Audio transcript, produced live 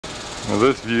Now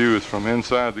this view is from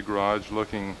inside the garage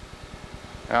looking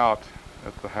out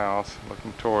at the house,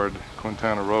 looking toward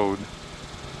Quintana Road.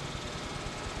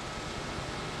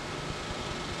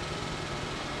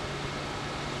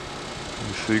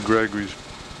 You see Gregory's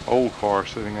old car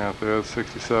sitting out there, the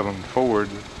 67 Ford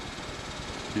that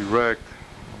he wrecked.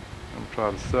 I'm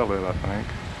trying to sell it, I think.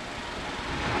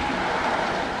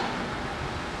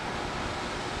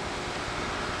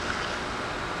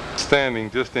 Standing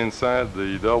just inside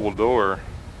the double door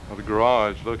of the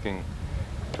garage looking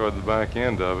toward the back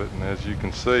end of it, and as you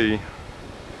can see,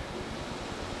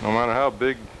 no matter how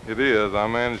big it is, I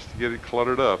managed to get it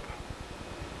cluttered up.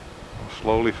 I'm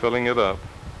slowly filling it up.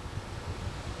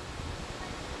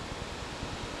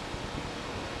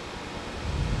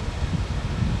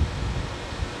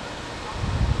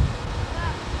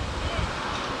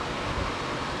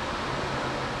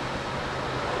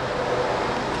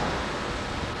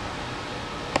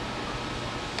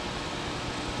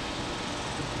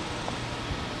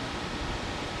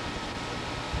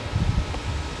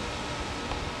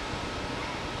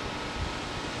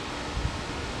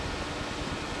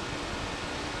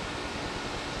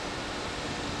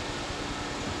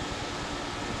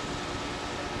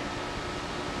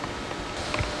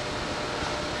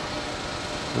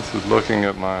 This is looking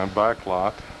at my back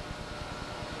lot.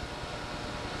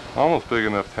 Almost big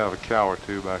enough to have a cow or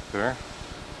two back there.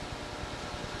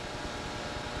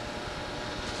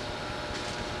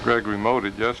 Gregory mowed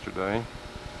it yesterday.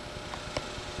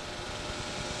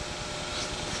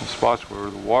 Some spots where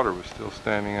the water was still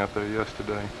standing out there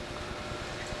yesterday.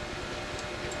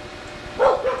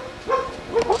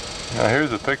 Now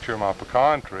here's a picture of my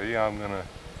pecan tree. I'm going to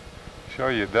show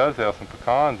you it does have some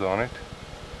pecans on it.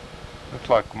 Looks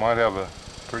like we might have a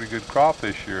pretty good crop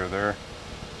this year. There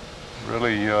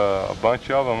really a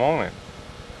bunch of them on it.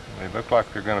 They look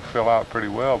like they're going to fill out pretty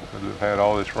well because we've had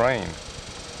all this rain.